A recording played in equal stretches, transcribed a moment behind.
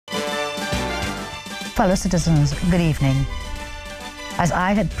Fellow citizens, good evening. As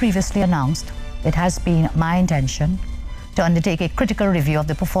I had previously announced, it has been my intention to undertake a critical review of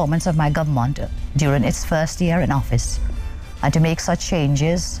the performance of my government during its first year in office and to make such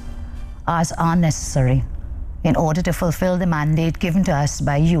changes as are necessary in order to fulfill the mandate given to us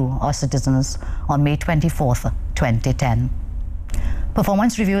by you, our citizens, on May 24th, 2010.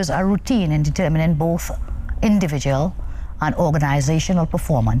 Performance reviews are routine in determining both individual and organizational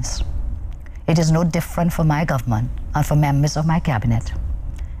performance. It is no different for my government and for members of my cabinet.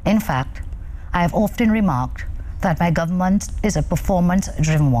 In fact, I have often remarked that my government is a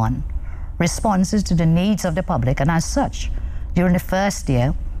performance-driven one, responsive to the needs of the public, and as such, during the first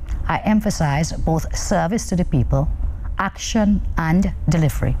year, I emphasized both service to the people, action and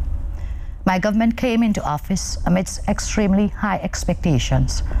delivery. My government came into office amidst extremely high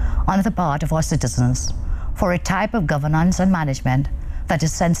expectations on the part of our citizens for a type of governance and management that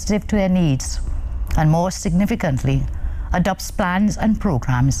is sensitive to their needs and, more significantly, adopts plans and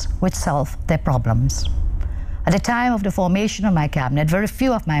programs which solve their problems. At the time of the formation of my cabinet, very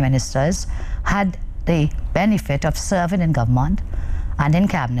few of my ministers had the benefit of serving in government and in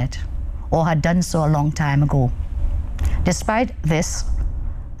cabinet, or had done so a long time ago. Despite this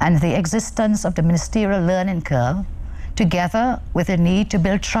and the existence of the ministerial learning curve, together with the need to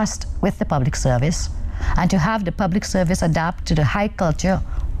build trust with the public service and to have the public service adapt to the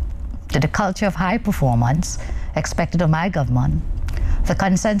culture of high performance expected of my government, the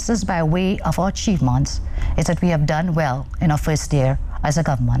consensus by way of our achievements is that we have done well in our first year as a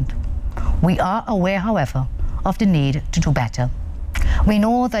government. We are aware, however, of the need to do better. We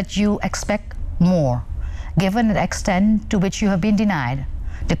know that you expect more, given the extent to which you have been denied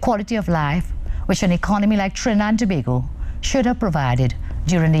the quality of life which an economy like Trinidad and Tobago should have provided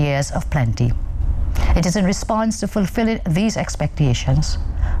during the years of plenty. It is in response to fulfilling these expectations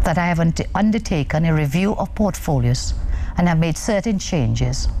that I have undertaken a review of portfolios and have made certain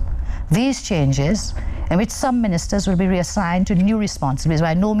changes. These changes, in which some ministers will be reassigned to new responsibilities,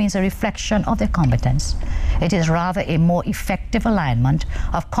 by no means a reflection of their competence. It is rather a more effective alignment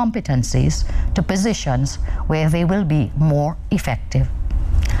of competencies to positions where they will be more effective.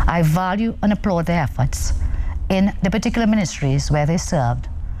 I value and applaud their efforts in the particular ministries where they served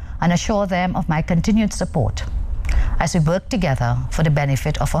and assure them of my continued support as we work together for the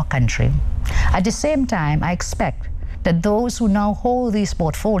benefit of our country. At the same time, I expect that those who now hold these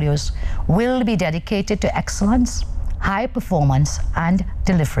portfolios will be dedicated to excellence, high performance and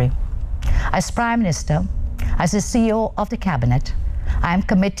delivery. As Prime Minister, as the CEO of the Cabinet, I am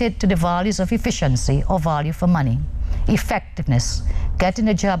committed to the values of efficiency or value for money, effectiveness, getting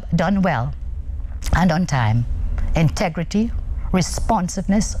the job done well and on time, integrity,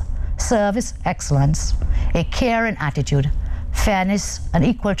 responsiveness, service excellence, a caring attitude, fairness and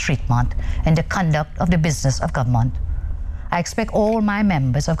equal treatment in the conduct of the business of government. I expect all my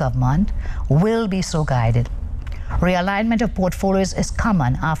members of government will be so guided. Realignment of portfolios is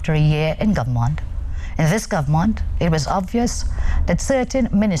common after a year in government. In this government, it was obvious that certain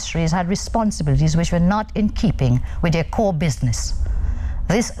ministries had responsibilities which were not in keeping with their core business.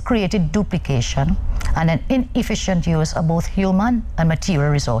 This created duplication and an inefficient use of both human and material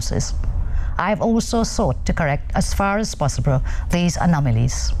resources. I have also sought to correct as far as possible these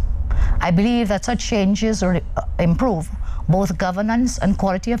anomalies. I believe that such changes will improve both governance and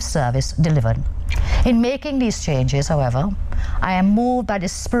quality of service delivered. In making these changes, however, I am moved by the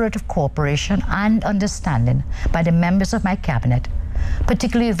spirit of cooperation and understanding by the members of my cabinet,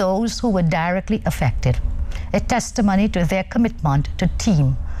 particularly those who were directly affected, a testimony to their commitment to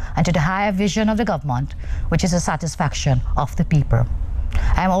team and to the higher vision of the government, which is the satisfaction of the people.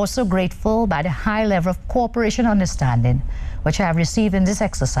 I am also grateful by the high level of cooperation and understanding which I have received in this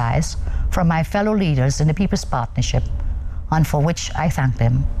exercise from my fellow leaders in the People's Partnership, and for which I thank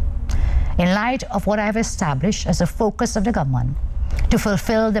them. In light of what I have established as a focus of the government to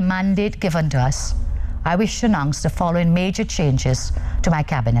fulfill the mandate given to us, I wish to announce the following major changes to my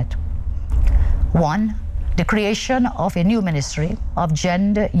cabinet. 1. The creation of a new Ministry of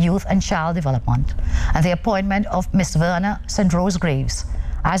Gender, Youth and Child Development and the appointment of Ms. Verna St. Rose Graves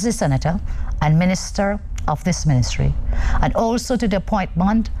as the Senator and Minister of this ministry, and also to the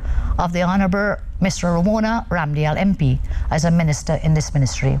appointment of the Honourable Mr. Ramona Ramdial MP as a Minister in this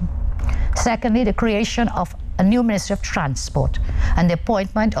ministry. Secondly, the creation of a new Ministry of Transport and the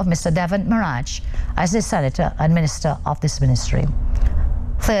appointment of Mr. Devon Mirage as the Senator and Minister of this ministry.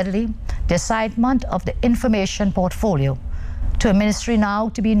 Thirdly, the assignment of the information portfolio to a ministry now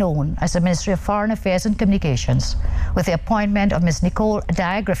to be known as the Ministry of Foreign Affairs and Communications, with the appointment of Ms. Nicole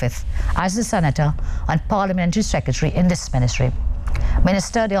Dyer-Griffith as the Senator and Parliamentary Secretary in this ministry.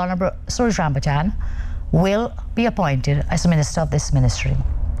 Minister the Honourable Suraj Rambachan will be appointed as Minister of this ministry.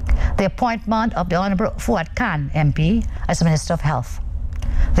 The appointment of the Honourable Fuad Khan MP as Minister of Health.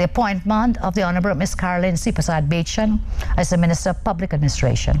 The appointment of the Honourable Ms. Caroline C. Prasad Bechan as the Minister of Public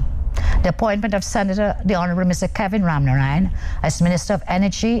Administration. The appointment of Senator the Honourable Mr. Kevin Ramnarayan as Minister of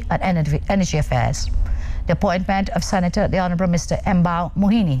Energy and Energy Affairs. The appointment of Senator the Honourable Mr. Mbao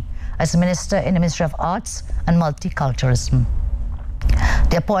Mohini as Minister in the Ministry of Arts and Multiculturalism.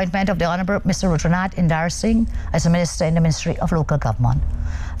 The appointment of the Honourable Mr. Rudranath Indar Singh as Minister in the Ministry of Local Government.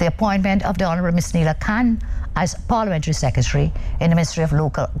 The appointment of the Honourable Ms. Neela Khan as Parliamentary Secretary in the Ministry of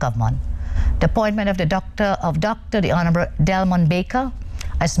Local Government. The appointment of Dr. the Honourable Delmon Baker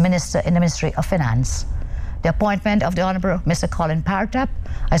as Minister in the Ministry of Finance. The appointment of the Honourable Mr. Colin Partap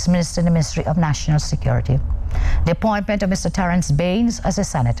as Minister in the Ministry of National Security. The appointment of Mr. Terence Baines as a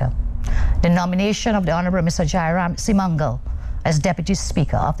Senator. The nomination of the Honourable Mr. Jairam Simangal as Deputy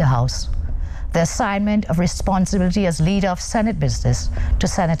Speaker of the House. The assignment of responsibility as Leader of Senate Business to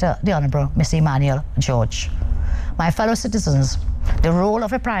Senator the Honourable Mr. Emmanuel George. My fellow citizens, the role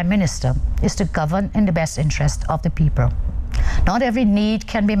of a Prime Minister is to govern in the best interest of the people. Not every need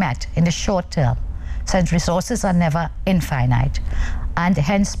can be met in the short term, since resources are never infinite, and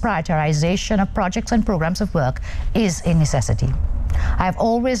hence prioritization of projects and programs of work is a necessity. I have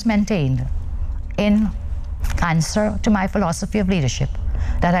always maintained, in answer to my philosophy of leadership,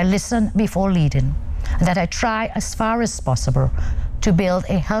 that I listen before leading, and that I try as far as possible to build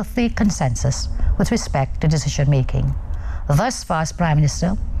a healthy consensus with respect to decision making. Thus far, as Prime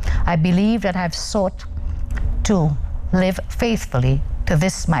Minister, I believe that I have sought to live faithfully to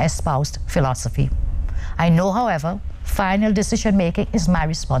this my espoused philosophy. I know, however, final decision making is my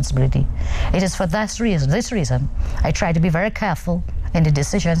responsibility. It is for this reason I try to be very careful in the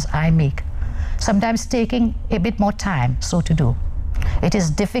decisions I make, sometimes taking a bit more time so to do. It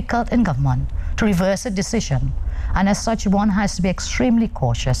is difficult in government to reverse a decision, and as such one has to be extremely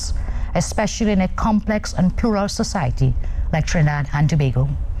cautious, especially in a complex and plural society like Trinidad and Tobago,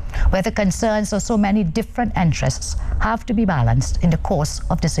 where the concerns of so many different interests have to be balanced in the course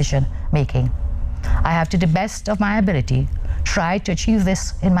of decision making. I have, to the best of my ability, tried to achieve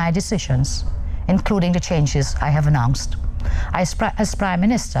this in my decisions, including the changes I have announced. As Prime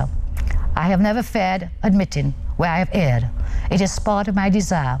Minister, I have never feared admitting where I have erred. It is part of my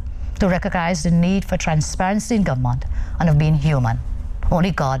desire to recognize the need for transparency in government and of being human.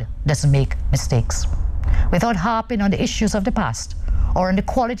 Only God doesn't make mistakes. Without harping on the issues of the past or on the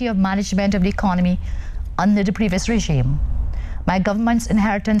quality of management of the economy under the previous regime, my government's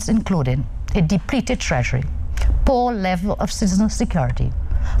inheritance included a depleted treasury, poor level of citizen security,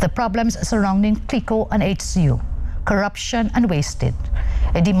 the problems surrounding CLICO and HCU, corruption and wastage,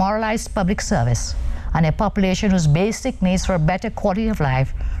 a demoralized public service, and a population whose basic needs for a better quality of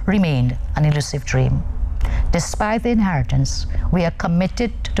life remained an elusive dream. Despite the inheritance, we are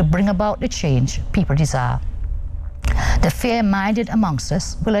committed to bring about the change people desire. The fair-minded amongst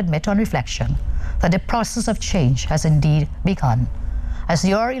us will admit on reflection that the process of change has indeed begun. As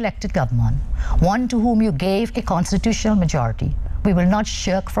your elected government, one to whom you gave a constitutional majority, we will not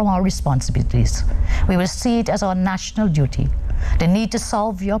shirk from our responsibilities. We will see it as our national duty, the need to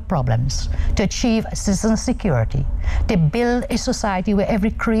solve your problems, to achieve citizen security, to build a society where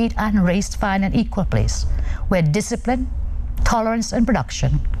every creed and race find an equal place, where discipline, tolerance and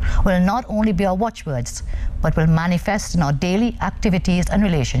production will not only be our watchwords, but will manifest in our daily activities and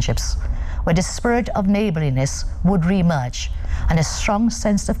relationships, where the spirit of neighborliness would re-emerge and a strong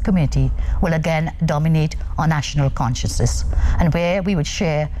sense of community will again dominate our national consciousness, and where we would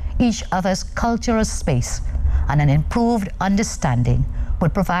share each other's cultural space, and an improved understanding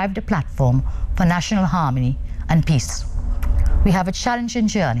would provide the platform for national harmony and peace. We have a challenging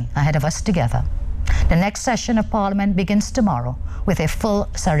journey ahead of us together. The next session of Parliament begins tomorrow with a full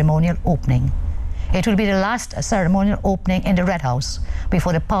ceremonial opening. It will be the last ceremonial opening in the Red House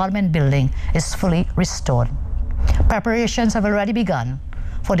before the Parliament building is fully restored. Preparations have already begun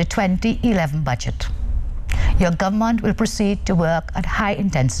for the 2011 budget. Your government will proceed to work at high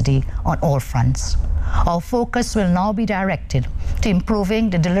intensity on all fronts. Our focus will now be directed to improving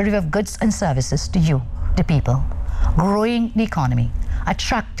the delivery of goods and services to you, the people, growing the economy,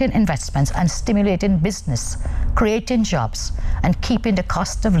 attracting investments and stimulating business, creating jobs, and keeping the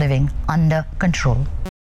cost of living under control.